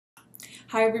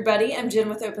Hi everybody, I'm Jen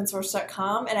with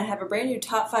Opensource.com and I have a brand new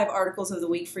top 5 articles of the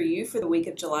week for you for the week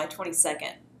of July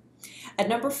 22nd. At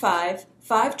number 5,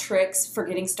 5 tricks for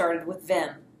getting started with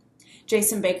Vim.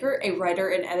 Jason Baker, a writer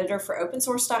and editor for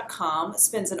Opensource.com,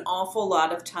 spends an awful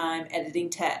lot of time editing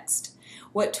text.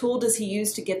 What tool does he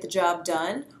use to get the job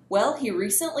done? Well, he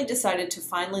recently decided to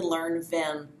finally learn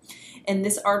Vim. In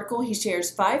this article, he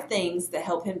shares 5 things that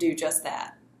help him do just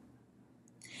that.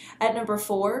 At number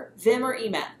 4, Vim or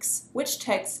Emacs? Which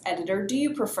text editor do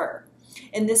you prefer?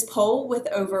 In this poll with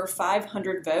over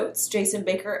 500 votes, Jason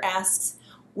Baker asks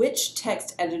which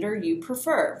text editor you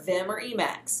prefer, Vim or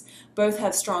Emacs. Both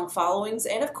have strong followings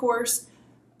and of course,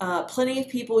 plenty of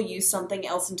people use something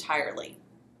else entirely.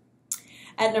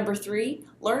 At number 3,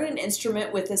 learn an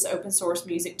instrument with this open source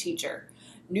music teacher.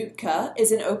 Nootka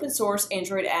is an open source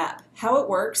Android app. How it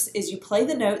works is you play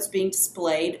the notes being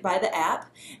displayed by the app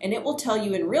and it will tell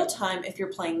you in real time if you're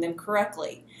playing them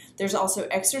correctly. There's also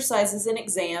exercises and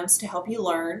exams to help you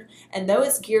learn, and though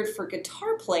it's geared for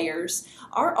guitar players,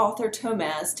 our author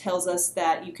Tomaz tells us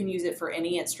that you can use it for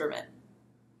any instrument.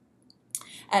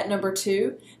 At number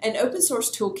 2, an open source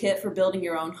toolkit for building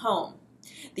your own home.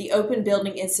 The Open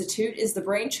Building Institute is the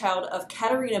brainchild of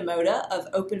Katarina Moda of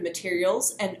Open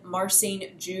Materials and Marcin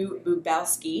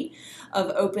Jububowski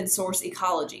of Open Source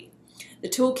Ecology. The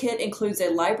toolkit includes a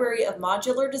library of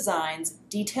modular designs,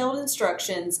 detailed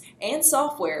instructions, and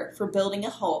software for building a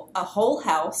whole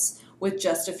house with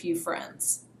just a few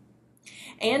friends.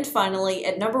 And finally,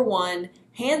 at number 1,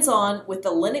 hands-on with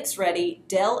the Linux-ready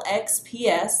Dell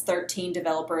XPS 13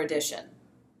 Developer Edition.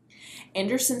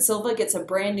 Anderson Silva gets a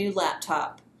brand new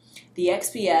laptop, the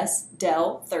XPS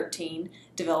Dell 13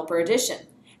 Developer Edition,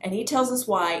 and he tells us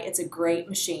why it's a great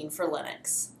machine for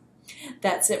Linux.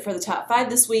 That's it for the top 5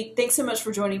 this week. Thanks so much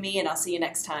for joining me, and I'll see you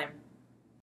next time.